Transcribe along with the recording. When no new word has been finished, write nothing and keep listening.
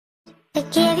I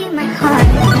give you my heart.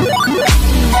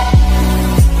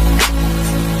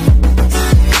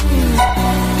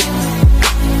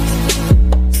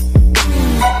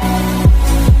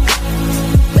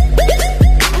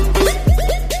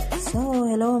 So,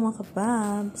 hello mga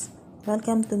kababs.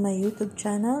 Welcome to my YouTube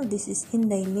channel. This is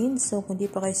Indaylin. So, kung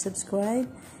di pa kayo subscribe,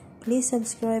 please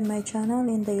subscribe my channel,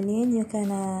 Indaylin. You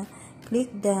can click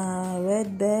the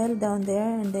red bell down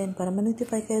there and then para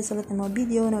ma-notify kayo sa lahat ng mga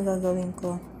video na gagawin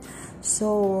ko.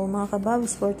 So, mga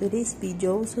kababs, for today's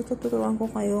video, so tuturuan ko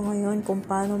kayo ngayon kung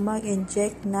paano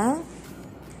mag-inject ng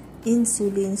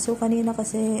insulin. So, kanina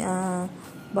kasi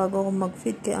bago ako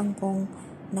mag-feed kay Angkong,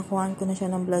 nakuhaan ko na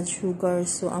siya ng blood sugar.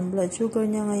 So, ang blood sugar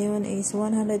niya ngayon is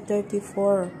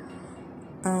 134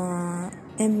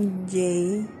 mg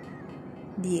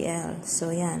DL. So,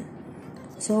 yan.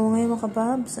 So, ngayon mga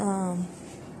kababs,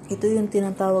 ito yung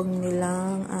tinatawag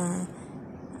nilang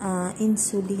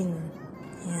insulin.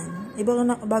 Yan.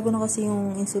 Bago na kasi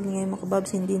yung insulin ngayon mga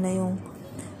kababs, hindi na yung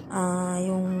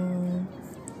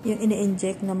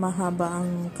ini-inject na mahaba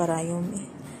ang karayom.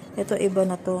 Ito iba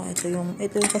na to.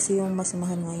 Ito kasi yung mas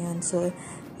mahal ngayon. So,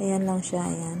 ayan lang siya.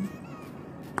 Ayan.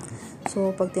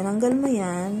 So, pag tinanggal mo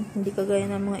yan, hindi kagaya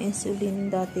ng mga insulin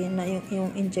dati na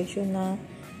yung injection na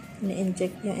yung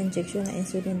injection na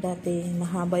insulin dati,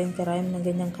 mahaba yung karayom na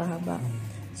ganyang kahaba.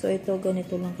 So, ito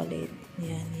ganito lang kaliit.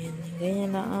 Yan, yan.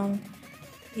 Ganyan na ang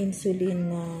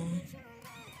insulin na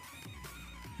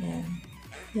yan.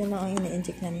 Yan lang ang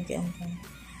ini-inject namin kay Angkong.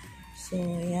 So,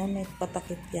 yan. May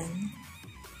patakip yan.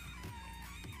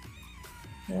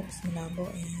 Oops, malabo.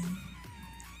 Ayan.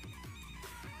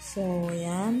 So,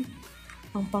 yan.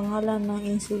 Ang pangalan ng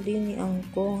insulin ni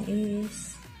Angkong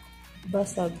is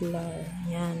Basaglar.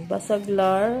 Yan.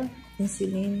 Basaglar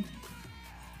insulin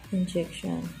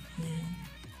injection. Yan.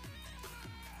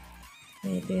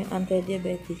 Ito yung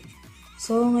anti-diabetic.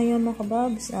 So, ngayon mga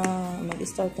kababs,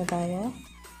 mag-start na tayo.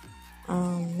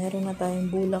 Meron na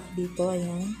tayong bulak dito.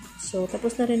 Ayan. So,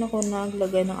 tapos na rin ako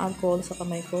naglagay ng alcohol sa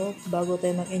kamay ko bago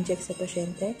tayo mag-inject sa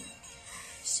pasyente.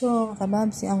 So,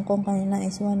 kababs, si Angkong kanina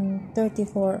is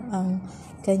 134 ang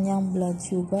kanyang blood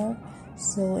sugar.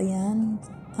 So, ayan.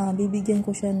 Bibigyan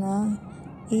ko siya ng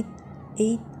 8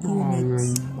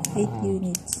 units. 8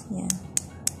 units. Yan.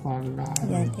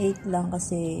 Yan, 8 lang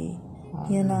kasi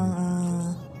yan ang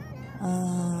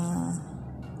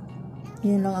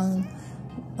yun lang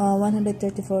ang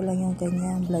 134 lang yung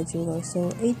kanyang blood sugar.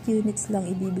 So, 8 units lang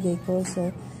ibibigay ko.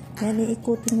 So, yan,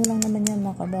 iikutin mo lang naman yan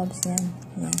mga kababs. Yan.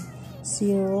 Yan.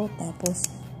 0, tapos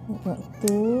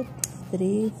 2,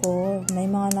 3, 4. May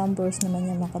mga numbers naman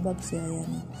yan mga kababs.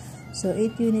 Yan. So,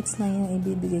 8 units lang yung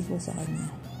ibibigay ko sa kanya.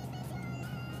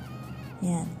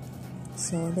 Yan.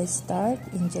 So, let's start.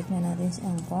 Inject na natin si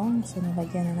Angkong. So,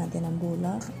 nalagyan na natin ang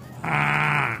bulak.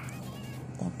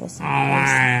 Tapos,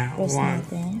 press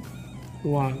natin.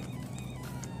 Yan.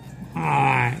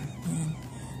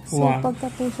 So,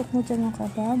 pagkatusok mo dyan mga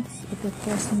kababs,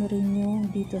 ipipress mo rin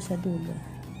yung dito sa dulo.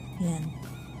 Yan.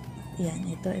 Yan.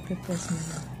 Ito, ipipress mo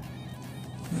lang.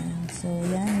 Yan. So,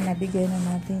 yan. Nabigay na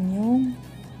natin yung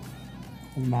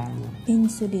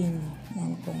insulin.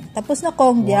 Yan po. Tapos na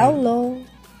kong diawlo.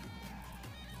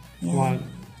 Yan.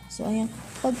 So, ayan.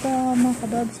 Pagka mga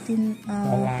kababs,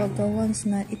 pagka once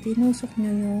na itinusok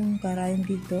nyo yung karayom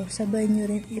dito, sabay nyo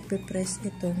rin ipipress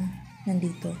itong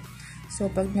nandito. So,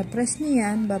 pag na-press nyo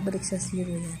yan, babalik sa 0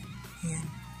 yan. Ayan.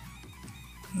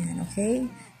 Ayan, okay?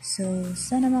 So,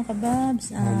 sana mga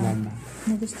kababs,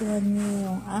 nagustuhan nyo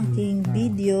yung aking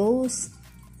video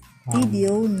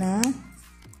na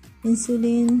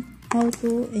insulin, how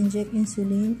to inject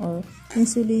insulin or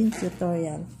insulin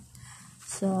tutorial.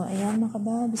 So, ayan mga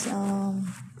kababs,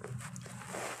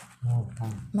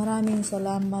 maraming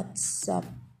salamat sa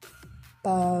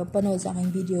panood sa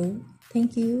aking video.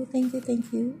 Thank you.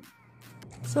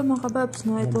 So, mga kababs,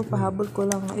 no, ito, pahabol ko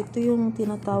lang. Ito yung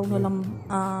tinatawag nilang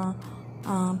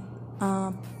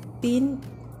pin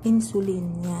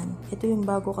insulin. Yan. Ito yung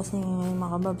bago kasi ngayon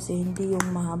mga kababs, hindi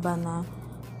yung mahaba na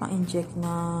ma-inject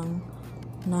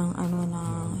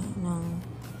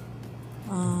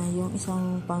yung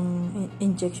isang pang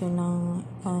injection ng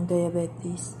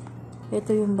diabetes.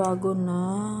 Ito yung bago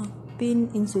na pin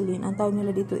insulin. Ang tawag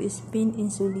nila dito is pin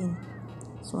insulin.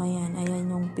 So, ayan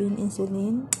yung pin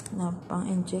insulin na pang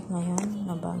inject ngayon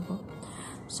na bago.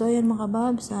 So, ayan mga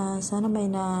kababs, sana may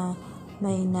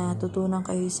natutunan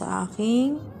kayo sa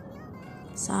aking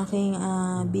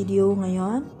video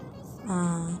ngayon.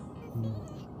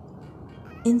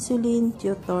 Insulin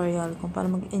tutorial, kung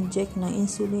paano mag-inject ng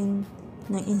insulin.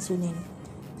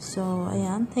 So,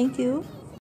 ayan. Thank you.